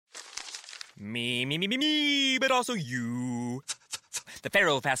Me, but also you. The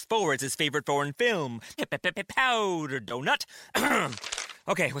Pharaoh fast forwards his favorite foreign film, Powder Donut.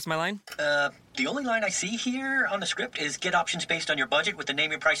 Okay, what's my line? The only line I see here on the script is get options based on your budget with the Name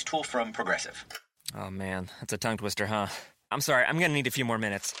Your Price tool from Progressive. Oh man, that's a tongue twister, huh? I'm sorry, I'm gonna need a few more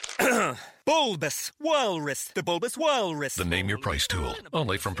minutes. Bulbous Walrus, the Bulbous Walrus. The Name Your Price tool,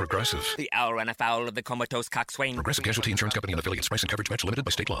 only from Progressive. The owl ran afoul of the comatose coxswain. Progressive Casualty Insurance Company and affiliates. Price and coverage match limited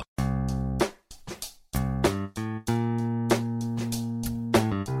by state law.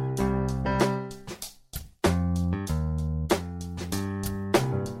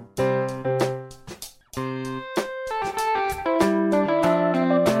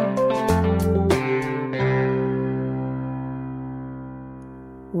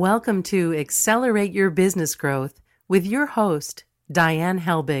 Welcome to Accelerate Your Business Growth with your host, Diane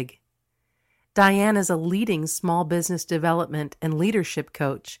Helbig. Diane is a leading small business development and leadership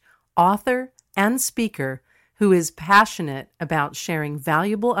coach, author, and speaker who is passionate about sharing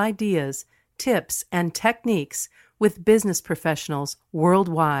valuable ideas, tips, and techniques with business professionals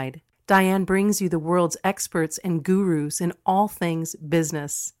worldwide. Diane brings you the world's experts and gurus in all things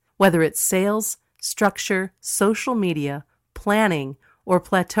business, whether it's sales, structure, social media, planning, or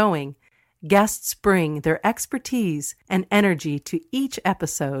plateauing. Guests bring their expertise and energy to each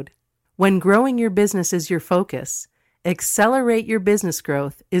episode. When growing your business is your focus, Accelerate Your Business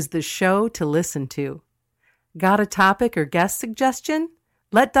Growth is the show to listen to. Got a topic or guest suggestion?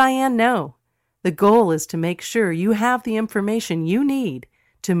 Let Diane know. The goal is to make sure you have the information you need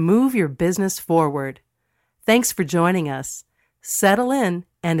to move your business forward. Thanks for joining us. Settle in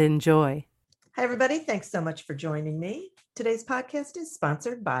and enjoy. Hi, everybody. Thanks so much for joining me. Today's podcast is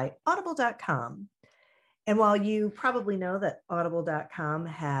sponsored by Audible.com. And while you probably know that Audible.com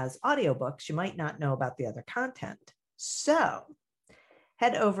has audiobooks, you might not know about the other content. So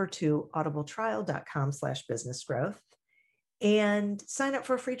head over to audibletrial.com/businessgrowth and sign up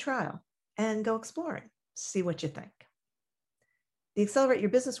for a free trial and go exploring. See what you think. The Accelerate Your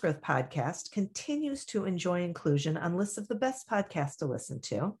Business Growth podcast continues to enjoy inclusion on lists of the best podcasts to listen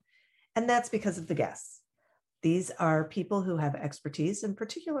to. And that's because of the guests. These are people who have expertise in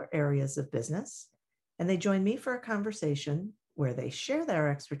particular areas of business, and they join me for a conversation where they share their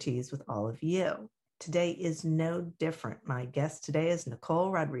expertise with all of you. Today is no different. My guest today is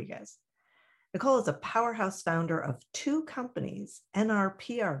Nicole Rodriguez. Nicole is a powerhouse founder of two companies, NR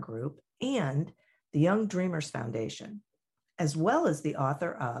PR Group and the Young Dreamers Foundation, as well as the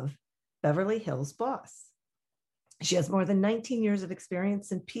author of Beverly Hills Boss. She has more than 19 years of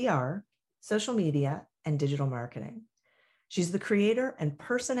experience in PR, social media, and digital marketing. She's the creator and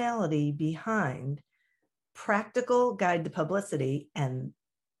personality behind Practical Guide to Publicity and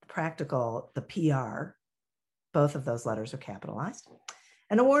Practical, the PR. Both of those letters are capitalized.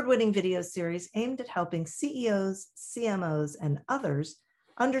 An award-winning video series aimed at helping CEOs, CMOs, and others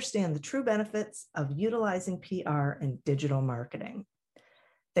understand the true benefits of utilizing PR and digital marketing.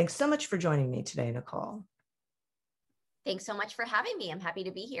 Thanks so much for joining me today, Nicole. Thanks so much for having me. I'm happy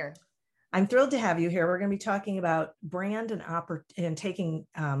to be here. I'm thrilled to have you here. We're going to be talking about brand and taking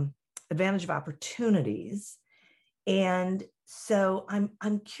advantage of opportunities. And so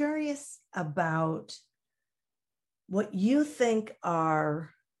I'm curious about what you think are,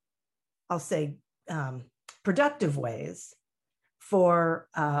 I'll say, productive ways for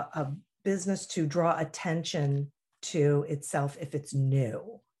a business to draw attention to itself if it's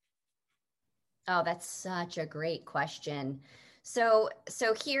new. Oh, that's such a great question. So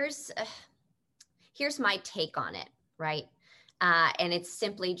here's my take on it, right? And it's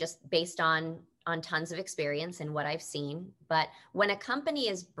simply just based on tons of experience and what I've seen. But when a company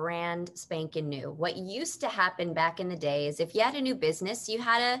is brand spanking new, what used to happen back in the day is if you had a new business, you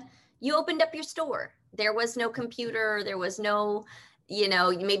opened up your store. There was no computer, there was no,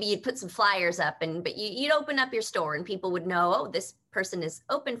 maybe you'd put some flyers up but you'd open up your store and people would know, oh, this person is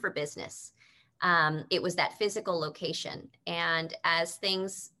open for business. It was that physical location. And as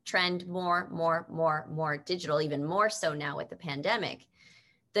things trend more digital, even more so now with the pandemic,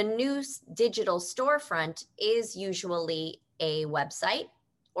 the new digital storefront is usually a website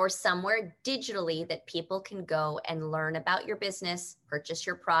or somewhere digitally that people can go and learn about your business, purchase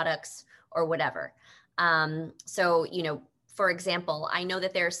your products or whatever. For example, I know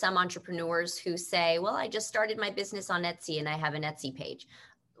that there are some entrepreneurs who say, well, I just started my business on Etsy and I have an Etsy page.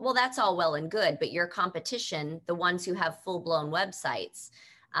 Well, that's all well and good, but your competition, the ones who have full-blown websites,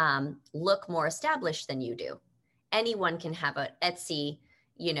 look more established than you do. Anyone can have an Etsy,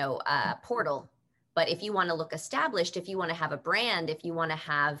 portal, but if you want to look established, if you want to have a brand, if you want to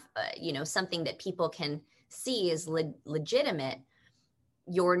have, something that people can see is legitimate,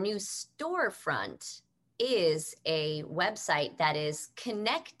 your new storefront is a website that is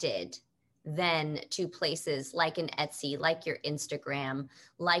connected then to places like an Etsy, like your Instagram,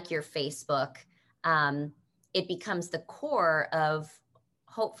 like your Facebook. It becomes the core of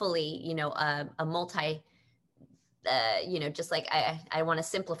hopefully, a multi, just like I want to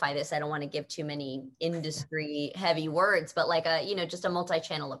simplify this. I don't want to give too many industry heavy words, but like just a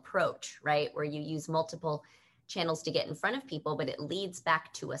multi-channel approach, right? Where you use multiple channels to get in front of people, but it leads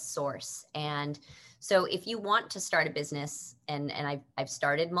back to a source. And so if you want to start a business, and I've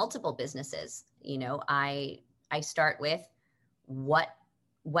started multiple businesses, I start with what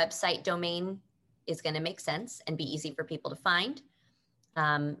website domain is going to make sense and be easy for people to find.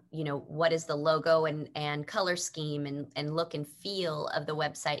 What is the logo and color scheme and look and feel of the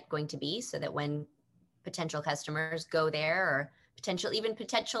website going to be, so that when potential customers go there, or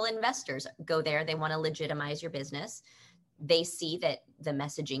potential investors go there, they want to legitimize your business. They see that the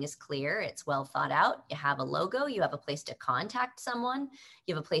messaging is clear, it's well thought out. You have a logo, you have a place to contact someone,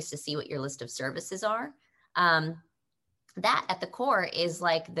 you have a place to see what your list of services are. That at the core is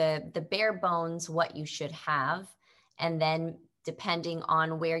like the bare bones, what you should have. And then depending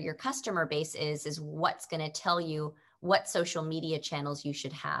on where your customer base is what's going to tell you what social media channels you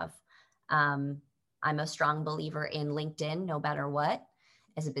should have. I'm a strong believer in LinkedIn, no matter what.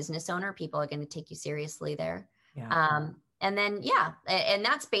 As a business owner, people are going to take you seriously there. Yeah. And then, and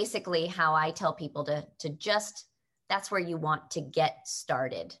that's basically how I tell people to just, that's where you want to get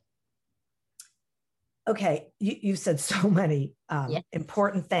started. Okay. You said so many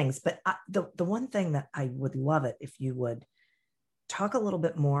important things, but the one thing that I would love it if you would talk a little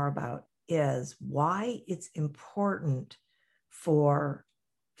bit more about is why it's important for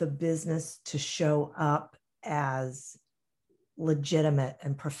the business to show up as legitimate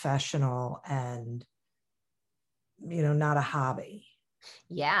and professional and, not a hobby.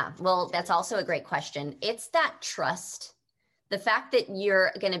 Yeah, well, that's also a great question. It's that trust, the fact that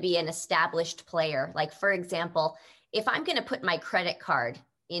you're going to be an established player. Like, for example, if I'm going to put my credit card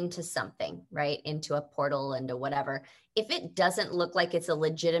into something, right, into a portal, into whatever, if it doesn't look like it's a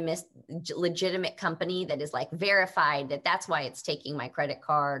legitimate company that is like verified, that's why it's taking my credit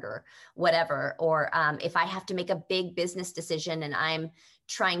card or whatever, or if I have to make a big business decision and I'm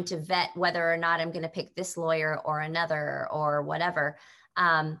trying to vet whether or not I'm going to pick this lawyer or another or whatever,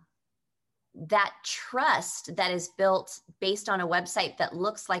 that trust that is built based on a website that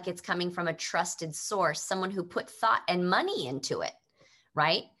looks like it's coming from a trusted source, someone who put thought and money into it,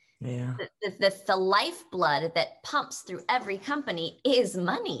 right? Yeah. The lifeblood that pumps through every company is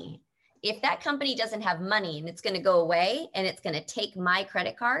money. If that company doesn't have money and it's going to go away and it's going to take my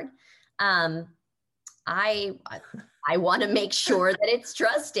credit card, I want to make sure that it's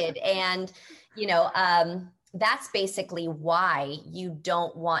trusted. And, that's basically why you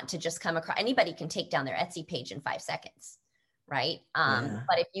don't want to just come across, anybody can take down their Etsy page in 5 seconds, right?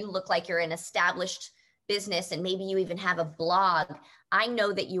 But if you look like you're an established business and maybe you even have a blog, I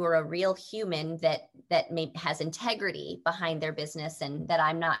know that you are a real human that has integrity behind their business, and that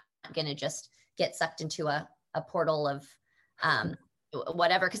I'm not going to just get sucked into a portal of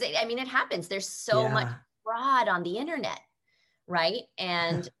whatever. Because it happens. There's so much fraud on the internet, right?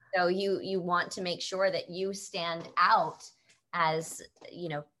 And so you want to make sure that you stand out as,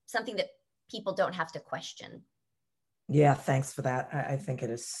 something that people don't have to question. Yeah, thanks for that. I think it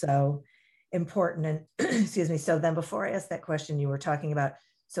is so important. And excuse me. So then before I ask that question, you were talking about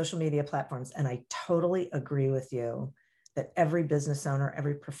social media platforms, and I totally agree with you that every business owner,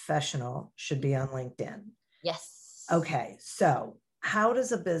 every professional should be on LinkedIn. Yes. Okay. So how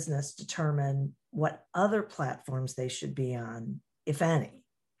does a business determine what other platforms they should be on, if any?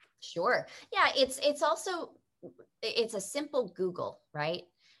 Sure. Yeah. It's also, it's a simple Google, right?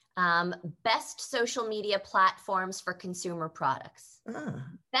 Best social media platforms for consumer products,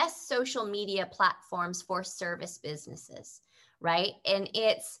 best social media platforms for service businesses, right? And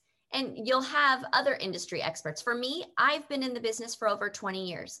you'll have other industry experts. For me, I've been in the business for over 20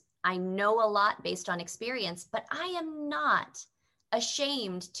 years. I know a lot based on experience, but I am not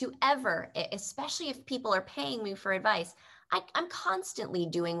ashamed to ever, especially if people are paying me for advice, I'm constantly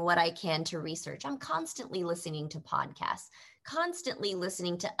doing what I can to research. I'm constantly listening to podcasts, constantly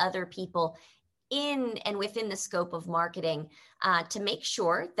listening to other people in and within the scope of marketing to make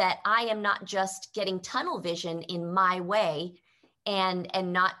sure that I am not just getting tunnel vision in my way and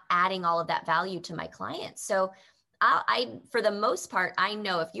not adding all of that value to my clients. So for the most part, I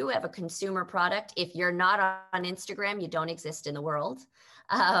know if you have a consumer product, if you're not on Instagram, you don't exist in the world.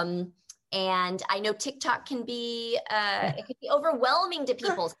 And I know TikTok can be, it can be overwhelming to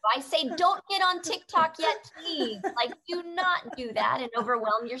people. So I say, don't get on TikTok yet, please. Like, do not do that and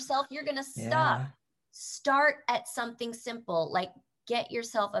overwhelm yourself. You're going to stop. Yeah. Start at something simple, like get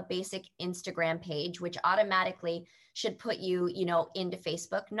yourself a basic Instagram page, which automatically should put you, into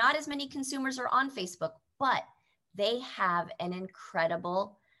Facebook. Not as many consumers are on Facebook, but they have an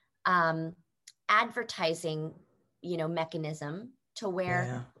incredible advertising, mechanism to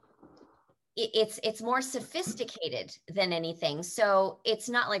where it's more sophisticated than anything. So it's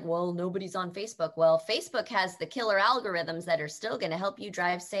not like, well, nobody's on Facebook. Well, Facebook has the killer algorithms that are still going to help you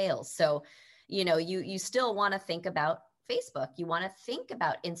drive sales. So, you still want to think about Facebook. You want to think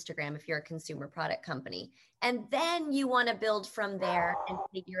about Instagram if you're a consumer product company. And then you want to build from there and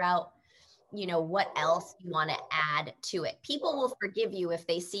figure out, what else you want to add to it. People will forgive you if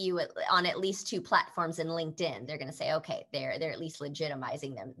they see you on at least 2 platforms in LinkedIn. They're going to say, okay, they're at least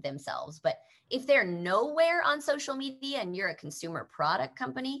legitimizing themselves. But if they're nowhere on social media and you're a consumer product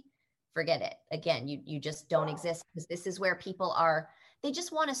company, forget it. Again, you just don't exist, because this is where people are. They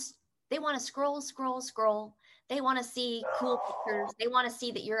just want to scroll. They want to see cool pictures. They want to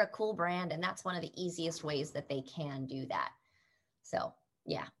see that you're a cool brand. And that's one of the easiest ways that they can do that. So,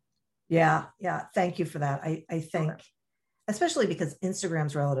 yeah. Yeah. Thank you for that. I think, especially because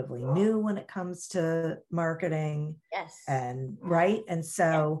Instagram's relatively new when it comes to marketing. Yes. And right. And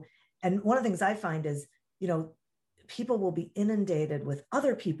so, and one of the things I find is, people will be inundated with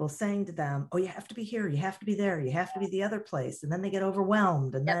other people saying to them, oh, you have to be here, you have to be there, you have to be the other place. And then they get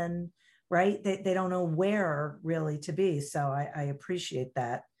overwhelmed, and then, right, they don't know where really to be. So I appreciate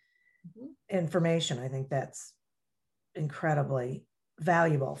that information. I think that's incredibly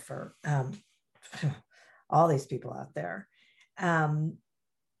valuable for all these people out there.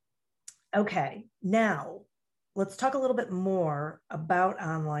 Okay, now let's talk a little bit more about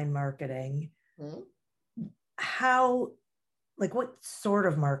online marketing. How, what sort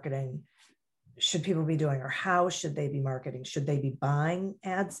of marketing should people be doing, or how should they be marketing? Should they be buying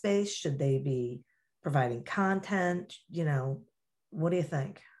ad space? Should they be providing content? What do you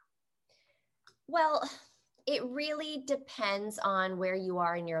think? Well, it really depends on where you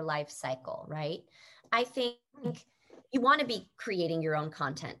are in your life cycle, right? I think you want to be creating your own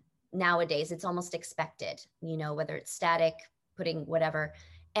content. Nowadays, it's almost expected, whether it's static, putting whatever.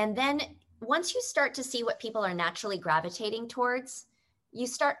 And then once you start to see what people are naturally gravitating towards, you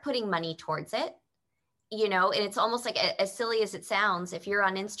start putting money towards it, and it's almost like, as silly as it sounds, if you're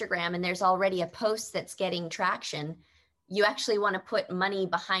on Instagram and there's already a post that's getting traction, you actually want to put money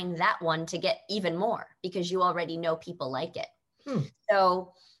behind that one to get even more, because you already know people like it.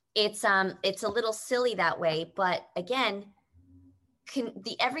 So it's a little silly that way. But again,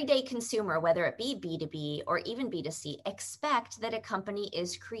 the everyday consumer, whether it be B2B or even B2C, expect that a company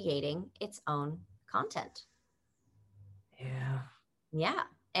is creating its own content. Yeah.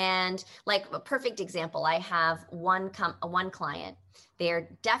 And like a perfect example, I have one client. They're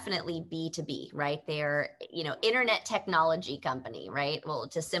definitely B2B, right? They're, internet technology company, right? Well,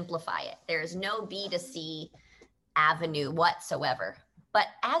 to simplify it, there's no B2C avenue whatsoever. But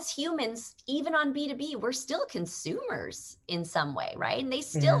as humans, even on B2B, we're still consumers in some way, right? And they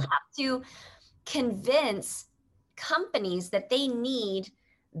still have to convince companies that they need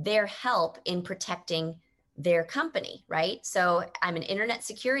their help in protecting their company, right? So I'm an internet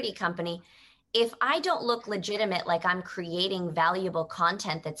security company. If I don't look legitimate, like I'm creating valuable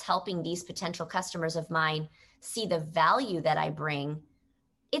content that's helping these potential customers of mine see the value that I bring,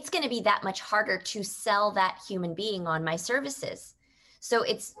 it's going to be that much harder to sell that human being on my services. So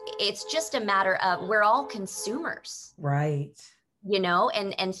it's just a matter of, we're all consumers, right?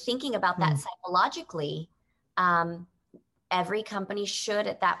 And thinking about that psychologically, every company should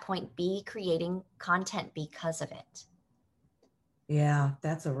at that point be creating content because of it. Yeah,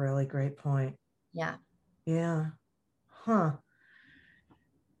 that's a really great point. Yeah.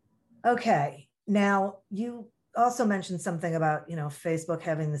 Okay. Now, you also mentioned something about, Facebook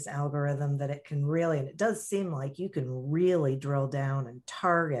having this algorithm that it can really, and it does seem like you can really drill down and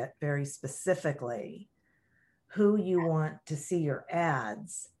target very specifically who you want to see your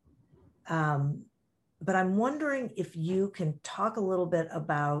ads. But I'm wondering if you can talk a little bit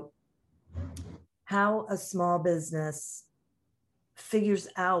about how a small business figures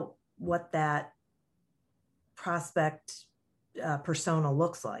out what that prospect persona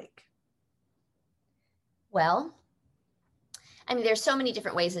looks like. Well, there's so many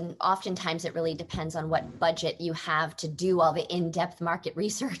different ways, and oftentimes it really depends on what budget you have to do all the in-depth market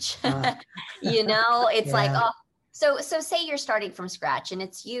research. It's like, so say you're starting from scratch and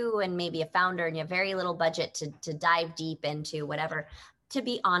it's you and maybe a founder and you have very little budget to dive deep into whatever. To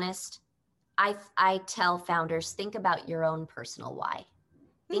be honest, I tell founders, think about your own personal why.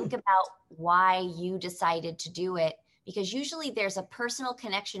 Think about why you decided to do it, because usually there's a personal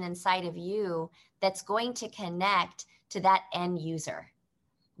connection inside of you that's going to connect to that end user.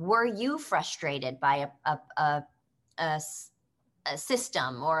 Were you frustrated by a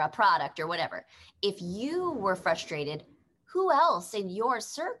system or a product or whatever? If you were frustrated, who else in your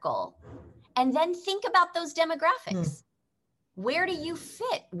circle? And then think about those demographics. Where do you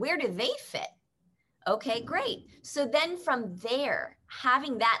fit? Where do they fit? Okay, great. So then from there,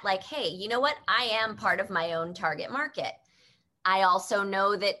 having that like, hey, you know what? I am part of my own target market. I also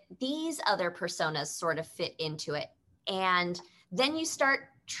know that these other personas sort of fit into it. And then you start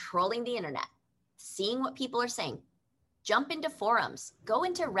trolling the internet, seeing what people are saying. Jump into forums, go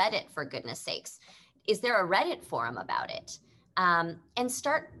into Reddit, for goodness sakes. Is there a Reddit forum about it? And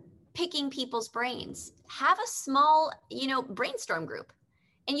start picking people's brains. Have a small, brainstorm group.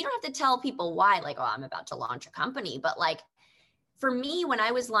 And you don't have to tell people why, like, oh, I'm about to launch a company. But like, for me, when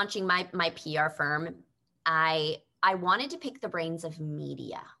I was launching my PR firm, I wanted to pick the brains of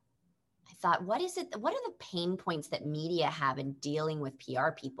media. I thought, what are the pain points that media have in dealing with PR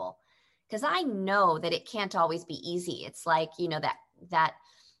people? Because I know that it can't always be easy. It's like, that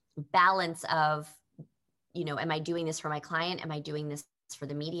balance of, am I doing this for my client? Am I doing this for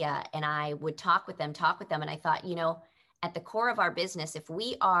the media? And I would talk with them. And I thought, at the core of our business, if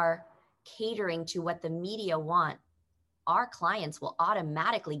we are catering to what the media want, our clients will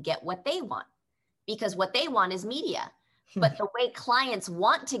automatically get what they want, because what they want is media. But the way clients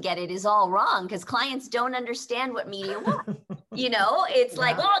want to get it is all wrong, because clients don't understand what media want. It's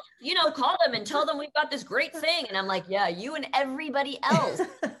like, oh, call them and tell them we've got this great thing. And I'm like, yeah, you and everybody else.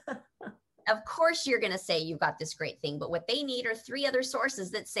 Of course, you're going to say you've got this great thing, but what they need are 3 other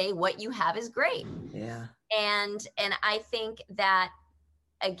sources that say what you have is great. Yeah. And I think that,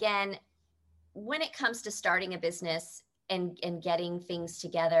 again, when it comes to starting a business and getting things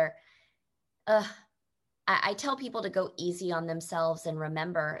together, I tell people to go easy on themselves and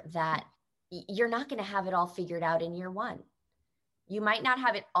remember that you're not going to have it all figured out in year 1. You might not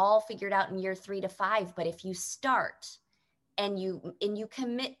have it all figured out in year 3 to 5, but if you start and you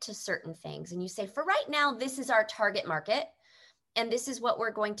commit to certain things and you say, for right now, this is our target market and this is what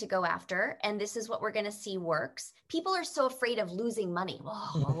we're going to go after and this is what we're going to see works. People are so afraid of losing money.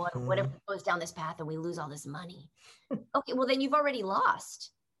 Oh, well, what if it goes down this path and we lose all this money? Okay, well, then you've already lost.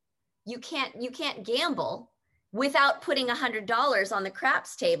 You can't gamble without putting $100 on the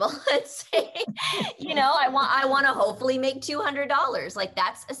craps table and say, I want to hopefully make $200. Like,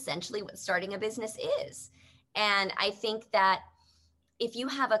 that's essentially what starting a business is. And I think that if you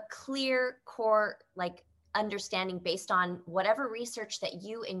have a clear core, like, understanding based on whatever research that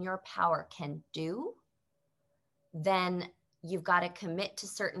you in your power can do, then you've got to commit to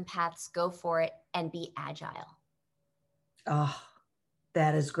certain paths, go for it, and be agile. Oh,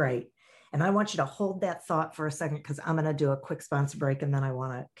 that is great. And I want you to hold that thought for a second, because I'm going to do a quick sponsor break and then I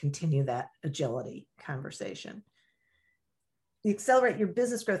want to continue that agility conversation. The Accelerate Your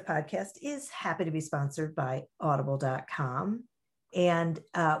Business Growth podcast is happy to be sponsored by Audible.com. And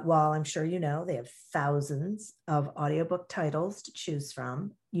while I'm sure they have thousands of audiobook titles to choose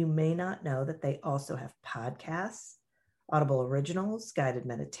from, you may not know that they also have podcasts, Audible originals, guided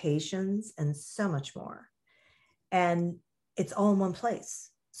meditations, and so much more. And it's all in one place.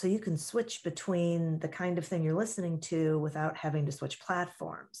 So you can switch between the kind of thing you're listening to without having to switch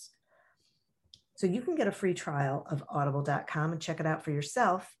platforms. So you can get a free trial of audible.com and check it out for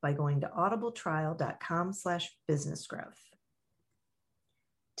yourself by going to audibletrial.com/businessgrowth.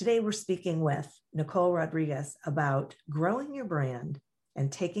 Today, we're speaking with Nicole Rodriguez about growing your brand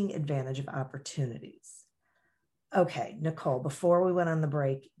and taking advantage of opportunities. Okay, Nicole, before we went on the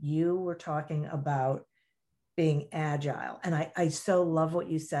break, you were talking about being agile. And I so love what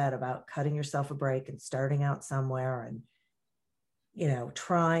you said about cutting yourself a break and starting out somewhere and,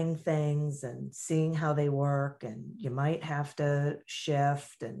 trying things and seeing how they work. And you might have to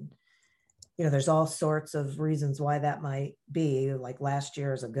shift. And, there's all sorts of reasons why that might be. Like last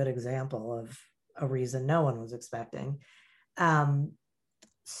year is a good example of a reason no one was expecting. But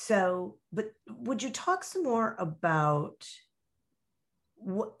would you talk some more about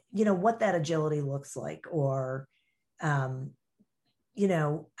what that agility looks like, or, how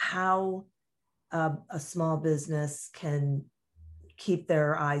a small business can keep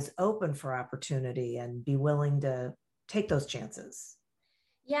their eyes open for opportunity and be willing to take those chances?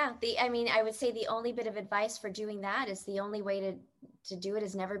 Yeah. I would say the only bit of advice for doing that is the only way to do it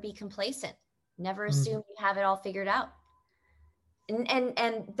is never be complacent. Never assume you have it all figured out.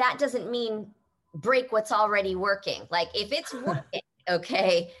 And that doesn't mean break what's already working. Like if it's working,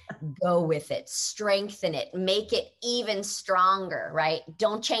 Okay. Go with it, strengthen it, make it even stronger, right?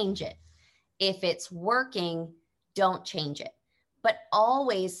 Don't change it. If it's working, don't change it, but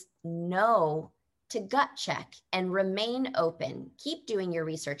always know to gut check and remain open. Keep doing your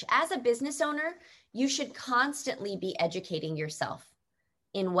research. As a business owner, you should constantly be educating yourself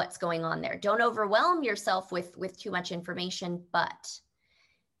in what's going on there. Don't overwhelm yourself with too much information, but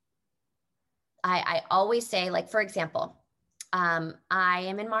I always say, like, for example, I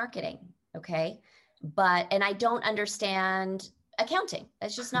am in marketing, okay? And I don't understand accounting.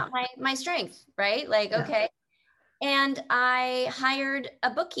 That's just not my strength, right? Like, okay. And I hired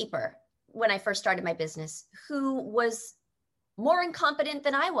a bookkeeper when I first started my business who was more incompetent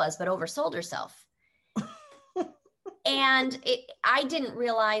than I was, but oversold herself. And I didn't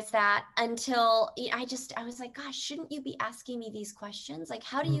realize that until I was like, gosh, shouldn't you be asking me these questions? Like,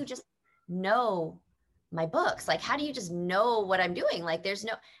 how do you just know my books? Like, how do you just know what I'm doing? Like,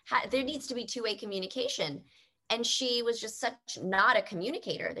 there needs to be two-way communication. And she was just such not a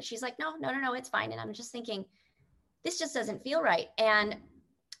communicator that she's like, no, it's fine. And I'm just thinking, this just doesn't feel right. And,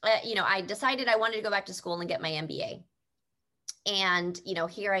 I decided I wanted to go back to school and get my MBA. And,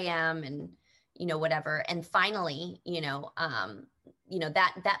 here I am and, whatever. And finally,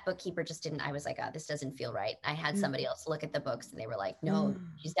 that bookkeeper just didn't, I was like, oh, this doesn't feel right. I had somebody else look at the books and they were like, no,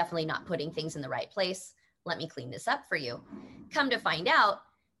 she's definitely not putting things in the right place. Let me clean this up for you. Come to find out,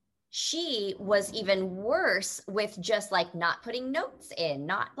 she was even worse with just like not putting notes in,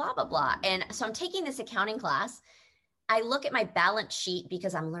 not blah, blah, blah. And so I'm taking this accounting class. I look at my balance sheet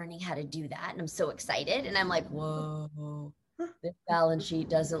because I'm learning how to do that. And I'm so excited. And I'm like, whoa, this balance sheet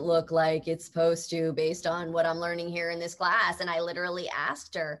doesn't look like it's supposed to based on what I'm learning here in this class. And I literally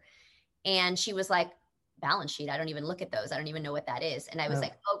asked her and she was like, balance sheet, I don't even look at those. I don't even know what that is. And I was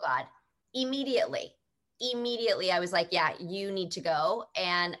like, oh God, immediately I was like, yeah, you need to go.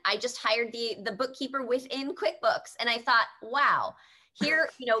 And I just hired the bookkeeper within QuickBooks. And I thought, wow, here,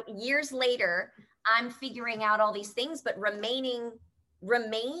 years later, I'm figuring out all these things, but remaining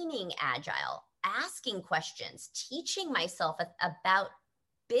agile, asking questions, teaching myself about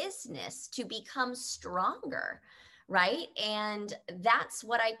business to become stronger, right? And that's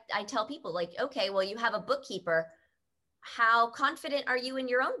what I tell people, like, okay, well, you have a bookkeeper. How confident are you in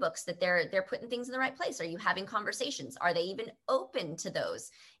your own books that they're putting things in the right place? Are you having conversations? Are they even open to those?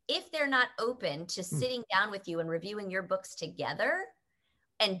 If they're not open to sitting down with you and reviewing your books together,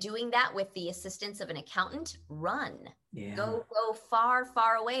 and doing that with the assistance of an accountant, run. Yeah. Go far,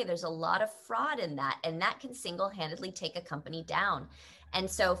 far away. There's a lot of fraud in that. And that can single-handedly take a company down. And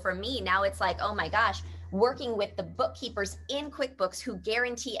so for me, now it's like, oh my gosh, working with the bookkeepers in QuickBooks who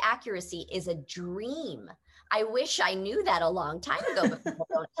guarantee accuracy is a dream. I wish I knew that a long time ago, but people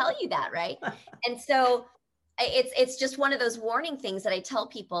don't tell you that, right? And so it's just one of those warning things that I tell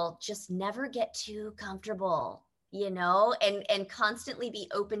people, just never get too comfortable. And constantly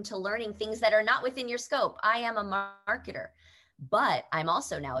be open to learning things that are not within your scope. I am a marketer, but I'm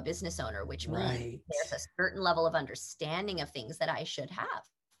also now a business owner, which means there's a certain level of understanding of things that I should have.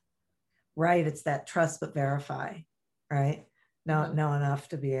 Right. It's that trust but verify, right? Know enough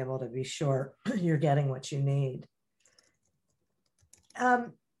to be able to be sure you're getting what you need. I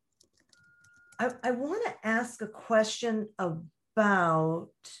want to ask a question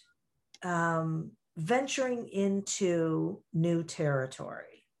about venturing into new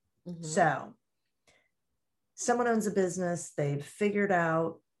territory. So someone owns a business, they've figured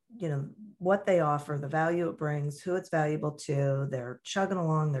out, what they offer, the value it brings, who it's valuable to, they're chugging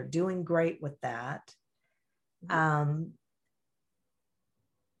along, they're doing great with that.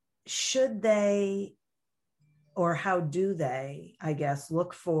 Should they, or how do they, I guess,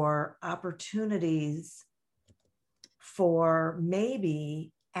 look for opportunities for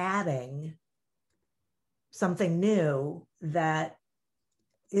maybe adding something new that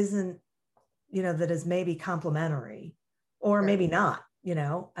isn't, that is maybe complementary or maybe not,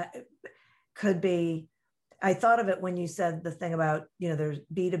 could be. I thought of it when you said the thing about, there's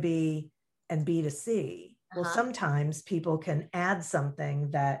B2B and B2C. Well, sometimes people can add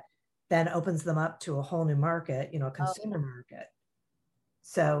something that then opens them up to a whole new market, a consumer market.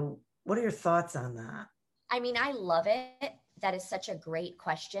 So what are your thoughts on that? I mean, I love it. That is such a great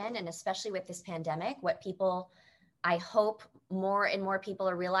question. And especially with this pandemic, what I hope more and more people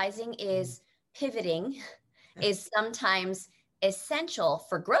are realizing is pivoting is sometimes essential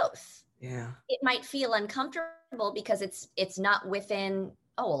for growth. Yeah. It might feel uncomfortable because it's not within,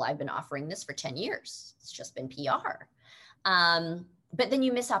 oh, well, I've been offering this for 10 years. It's just been PR. But then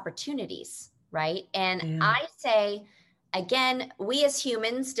you miss opportunities, right? And I say, again, we as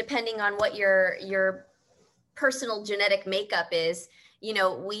humans, depending on what your personal genetic makeup is, you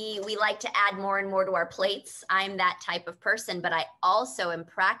know, we like to add more and more to our plates. I'm that type of person, but I also am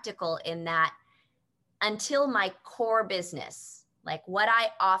practical in that until my core business, like what I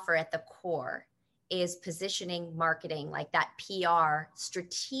offer at the core is positioning, marketing, like that PR,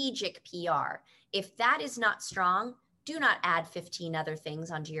 strategic PR. If that is not strong, do not add 15 other things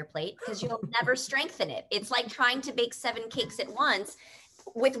onto your plate because you'll never strengthen it. It's like trying to bake 7 cakes at once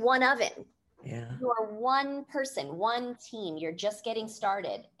with one oven. Yeah. You are one person, one team. You're just getting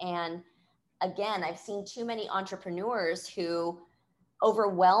started. And again, I've seen too many entrepreneurs who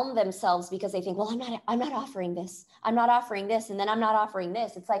overwhelm themselves because they think, well, I'm not offering this. I'm not offering this. And then I'm not offering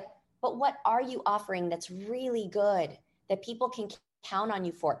this. It's like, but what are you offering that's really good that people can count on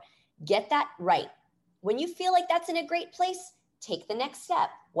you for? Get that right. When you feel like that's in a great place, take the next step.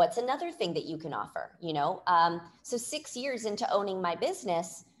 What's another thing that you can offer? You know, so 6 years into owning my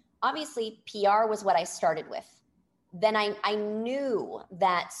business, obviously PR was what I started with. Then I knew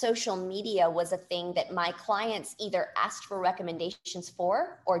that social media was a thing that my clients either asked for recommendations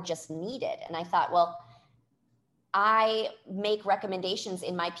for or just needed. And I thought, well, I make recommendations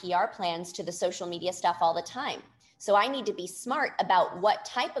in my PR plans to the social media stuff all the time. So I need to be smart about what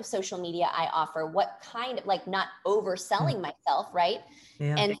type of social media I offer, what kind of, like, not overselling myself, right?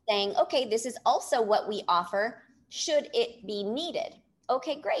 Yeah. And saying, okay, this is also what we offer. Should it be needed?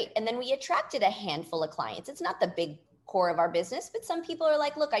 Okay, great. And then we attracted a handful of clients. It's not the big core of our business, but some people are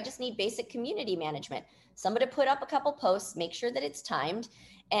like, look, I just need basic community management. Somebody put up a couple posts, make sure that it's timed,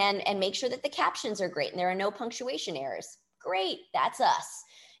 and make sure that the captions are great and there are no punctuation errors. Great, that's us.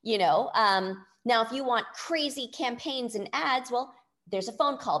 You know, now if you want crazy campaigns and ads, well, there's a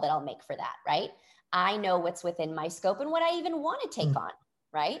phone call that I'll make for that, right? I know what's within my scope and what I even want to take on,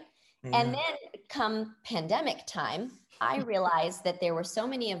 right? Yeah. And then come pandemic time, I realized that there were so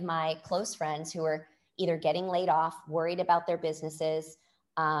many of my close friends who were either getting laid off, worried about their businesses,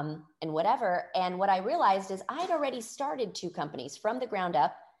 and whatever. And what I realized is I'd already started 2 companies from the ground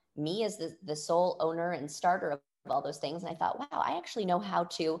up, me as the sole owner and starter of all those things. And I thought, wow, I actually know how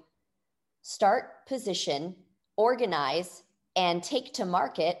to start, position, organize, and take to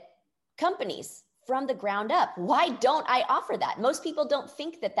market companies from the ground up. Why don't I offer that? Most people don't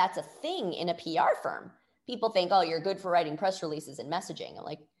think that that's a thing in a PR firm. People think, oh, you're good for writing press releases and messaging. I'm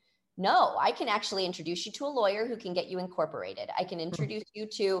like, no, I can actually introduce you to a lawyer who can get you incorporated. I can introduce you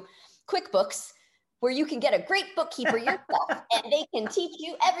to QuickBooks, where you can get a great bookkeeper yourself, and they can teach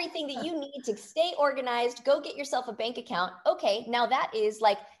you everything that you need to stay organized, go get yourself a bank account. Okay, now that is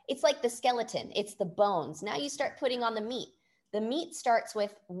like, it's like the skeleton, it's the bones. Now you start putting on the meat. The meat starts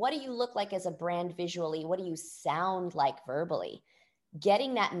with, what do you look like as a brand visually? What do you sound like verbally?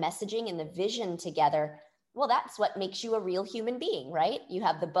 Getting that messaging and the vision together, well, that's what makes you a real human being, right? You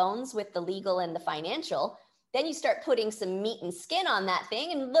have the bones with the legal and the financial. Then you start putting some meat and skin on that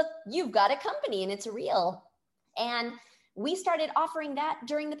thing, and look, you've got a company and it's real. And we started offering that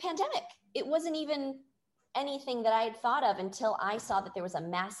during the pandemic. It wasn't even anything that I had thought of until I saw that there was a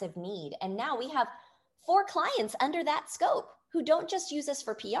massive need. And now we have 4 clients under that scope who don't just use us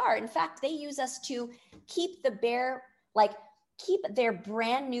for PR. In fact, they use us to keep their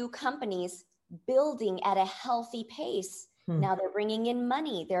brand new companies building at a healthy pace. Now they're bringing in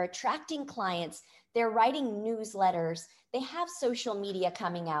money, they're attracting clients, they're writing newsletters, they have social media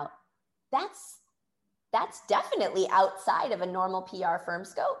coming out. That's definitely outside of a normal PR firm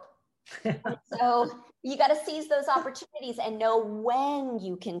scope. So you got to seize those opportunities and know when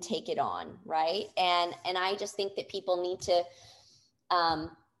you can take it on, right? And I just think that people need to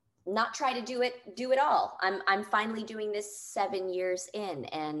not try to do it all. I'm finally doing this 7 years in,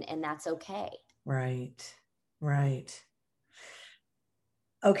 and that's okay. Right.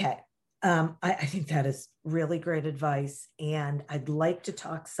 Okay. I think that is really great advice. And I'd like to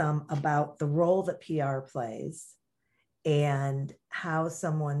talk some about the role that PR plays and how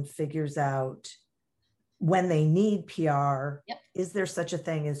someone figures out when they need PR. Yep. Is there such a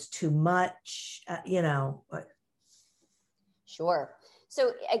thing as too much? Sure.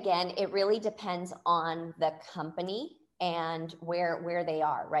 So again, it really depends on the company and where they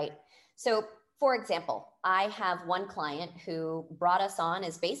are, right? So for example, I have one client who brought us on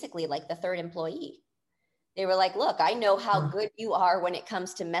as basically like the 3rd employee. They were like, look, I know how good you are when it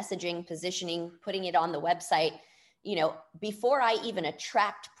comes to messaging, positioning, putting it on the website. You know, before I even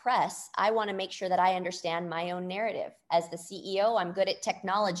attract press, I want to make sure that I understand my own narrative. As the CEO, I'm good at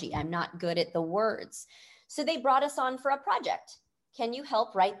technology. I'm not good at the words. So they brought us on for a project. Can you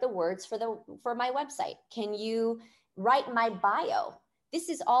help write the words for my website? Can you write my bio? This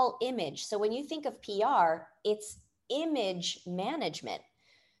is all image. So when you think of PR, it's image management.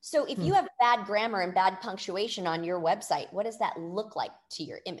 So if you have bad grammar and bad punctuation on your website, what does that look like to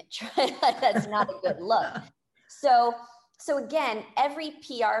your image? That's not a good look. So again, every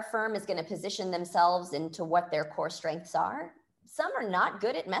PR firm is going to position themselves into what their core strengths are. Some are not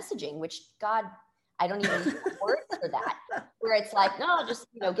good at messaging, which God, I don't even have words for that, where it's like, no, just,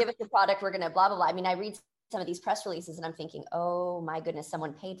 give us your product. We're going to blah, blah, blah. I mean, I read some of these press releases and I'm thinking, oh my goodness,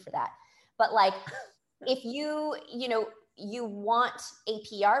 someone paid for that. But like, if you want a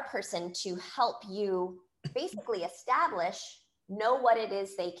PR person to help you basically know what it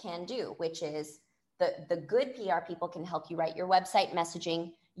is they can do, which is the good PR people can help you write your website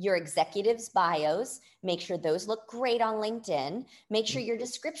messaging, your executives' bios, make sure those look great on LinkedIn, make sure your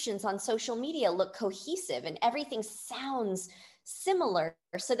descriptions on social media look cohesive and everything sounds similar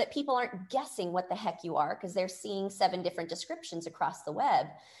so that people aren't guessing what the heck you are because they're seeing 7 different descriptions across the web.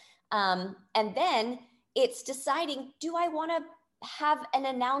 And then it's deciding, do I want to have an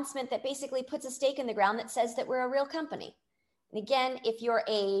announcement that basically puts a stake in the ground that says that we're a real company? And again, if you're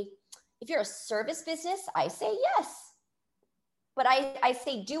a service business, I say yes. But I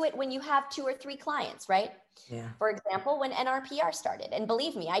say do it when you have 2 or 3 clients, right? Yeah. For example, when NRPR started, and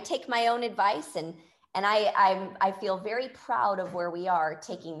believe me, I take my own advice and I feel very proud of where we are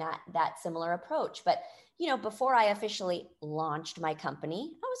taking that similar approach. But before I officially launched my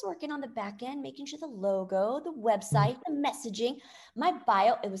company, I was working on the back end, making sure the logo, the website, the messaging, my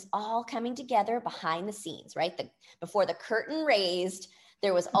bio, it was all coming together behind the scenes, right? Before the curtain raised,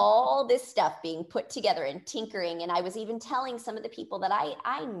 there was all this stuff being put together and tinkering. And I was even telling some of the people that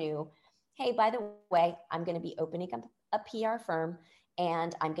I knew, hey, by the way, I'm going to be opening up a PR firm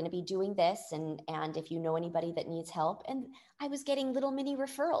and I'm going to be doing this. And if you know anybody that needs help. And I was getting little mini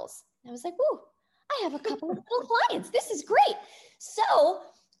referrals. I was like, whoa, I have a couple of little clients. This is great. So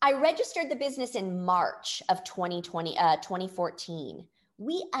I registered the business in March of 2014.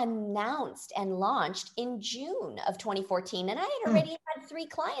 We announced and launched in June of 2014. And I had already had 3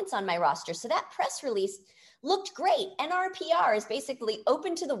 clients on my roster. So that press release looked great. NRPR is basically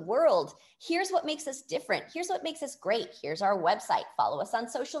open to the world. Here's what makes us different. Here's what makes us great. Here's our website. Follow us on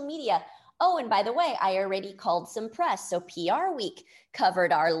social media. Oh, and by the way, I already called some press. So PR Week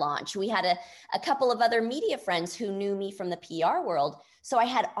covered our launch. We had a couple of other media friends who knew me from the PR world. So I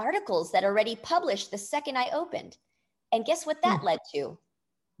had articles that already published the second I opened. And guess what that led to?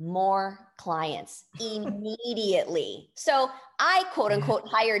 More clients immediately. So I, quote unquote,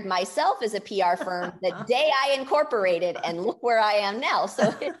 hired myself as a PR firm the day I incorporated, and look where I am now.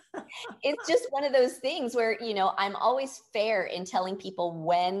 So it's just one of those things where, I'm always fair in telling people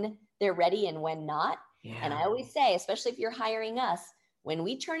when they're ready and when not. Yeah. And I always say, especially if you're hiring us, when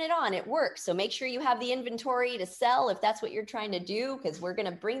we turn it on, it works. So make sure you have the inventory to sell if that's what you're trying to do, because we're going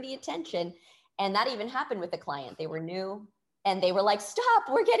to bring the attention. And that even happened with the client. They were new. And they were like, stop,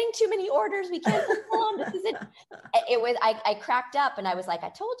 we're getting too many orders. We can't hold on. This isn't, it was, I cracked up and I was like, I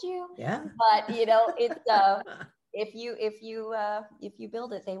told you. Yeah. But it's, if you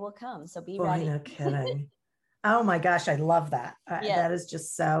build it, they will come. So be ready. No kidding. Oh my gosh. I love that. That is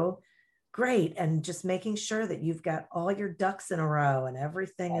just so great. And just making sure that you've got all your ducks in a row and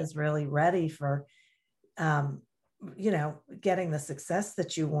everything is really ready for, getting the success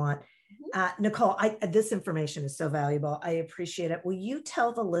that you want. Nicole, this information is so valuable. I appreciate it. Will you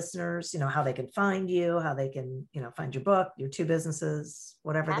tell the listeners, how they can find you, how they can, find your book, your 2 businesses,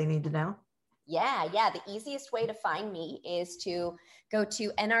 whatever they need to know? Yeah. The easiest way to find me is to go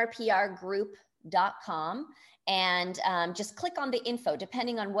to nrprgroup.com and just click on the info,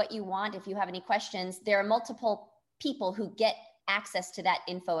 depending on what you want. If you have any questions, there are multiple people who get access to that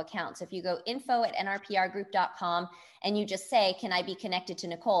info account. So if you go info@nrprgroup.com and you just say, can I be connected to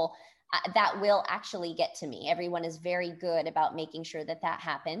Nicole? That will actually get to me. Everyone is very good about making sure that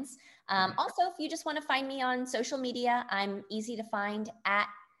happens. Also, if you just want to find me on social media, I'm easy to find at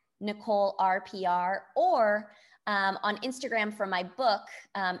Nicole RPR, or on Instagram for my book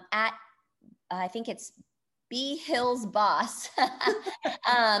at, I think it's B Hills Boss.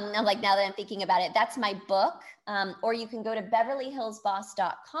 I'm like, now that I'm thinking about it, that's my book. Or you can go to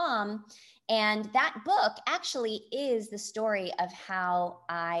beverlyhillsboss.com. And that book actually is the story of how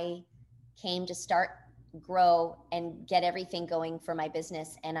I came to start, grow, and get everything going for my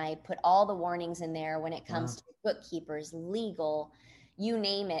business. And I put all the warnings in there when it comes to bookkeepers, legal, you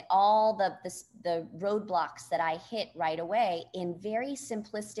name it, all the roadblocks that I hit right away in very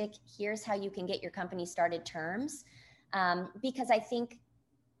simplistic, here's how you can get your company started terms. Because I think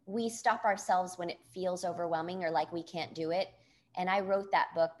we stop ourselves when it feels overwhelming or like we can't do it. And I wrote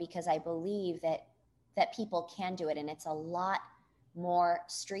that book because I believe that people can do it. And it's a lot more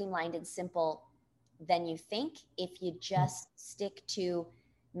streamlined and simple than you think if you just stick to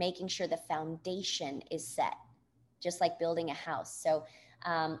making sure the foundation is set, just like building a house. So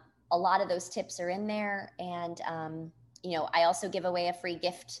a lot of those tips are in there. And, I also give away a free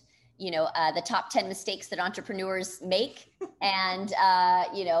gift, the top 10 mistakes that entrepreneurs make. And,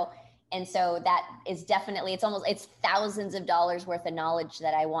 and so that is definitely, it's thousands of dollars worth of knowledge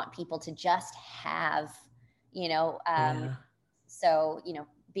that I want people to just have, So,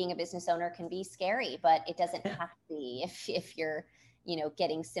 being a business owner can be scary, but it doesn't have to be if you're,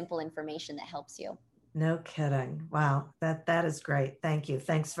 getting simple information that helps you. No kidding. Wow. That is great. Thank you.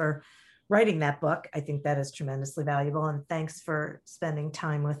 Thanks for writing that book. I think that is tremendously valuable. And thanks for spending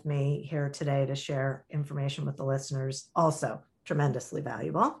time with me here today to share information with the listeners. Also tremendously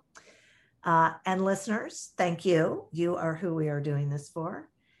valuable. And listeners, thank you. You are who we are doing this for.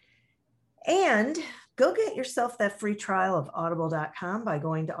 And go get yourself that free trial of audible.com by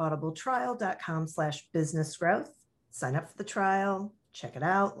going to audibletrial.com/businessgrowth. Sign up for the trial, check it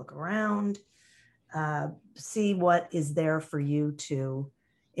out, look around, see what is there for you to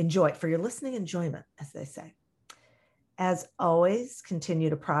enjoy, for your listening enjoyment, as they say. As always, continue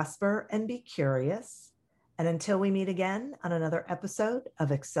to prosper and be curious. And until we meet again on another episode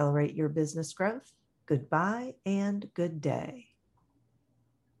of Accelerate Your Business Growth, goodbye and good day.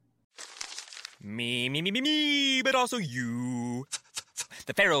 Me, but also you.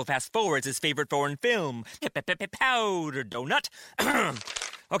 The Pharaoh fast forwards his favorite foreign film, Powder Donut.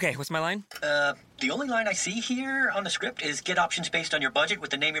 Okay, what's my line? The only line I see here on the script is get options based on your budget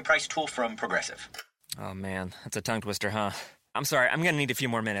with the Name Your Price tool from Progressive. Oh man, that's a tongue twister, huh? I'm sorry, I'm gonna need a few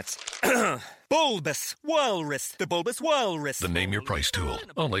more minutes. Bulbous Walrus, the Bulbous Walrus. The Name Your Price tool,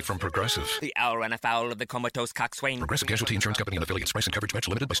 only from Progressive. The owl ran afoul of the comatose coxswain. Progressive Casualty Insurance Company and affiliates. Price and coverage match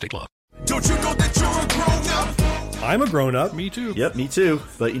limited by state law. Don't you know that you're a grown-up? I'm a grown-up. Me too. Yep, me too.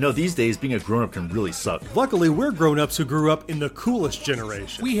 But these days, being a grown-up can really suck. Luckily, we're grown-ups who grew up in the coolest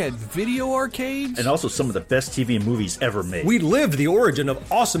generation. We had video arcades. And also some of the best TV and movies ever made. We lived the origin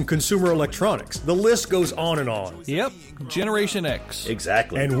of awesome consumer electronics. The list goes on and on. Yep, Generation X.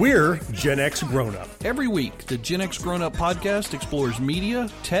 Exactly. And we're Gen X grown-up. Every week, the Gen X Grown Up podcast explores media,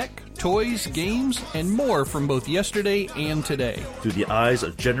 tech, toys, games, and more from both yesterday and today. Through the eyes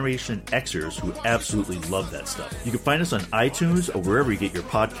of Generation Xers who absolutely love that stuff. You can find us on iTunes or wherever you get your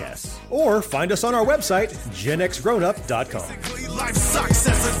podcasts. Or find us on our website, genxgrownup.com. Life sucks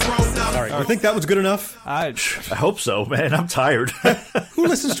as a grown-up. All right, you think that was good enough? I hope so, man. I'm tired. Who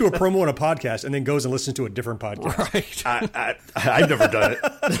listens to a promo on a podcast and then goes and listens to a different podcast? Right. I've never done it.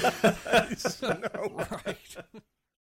 No. Right.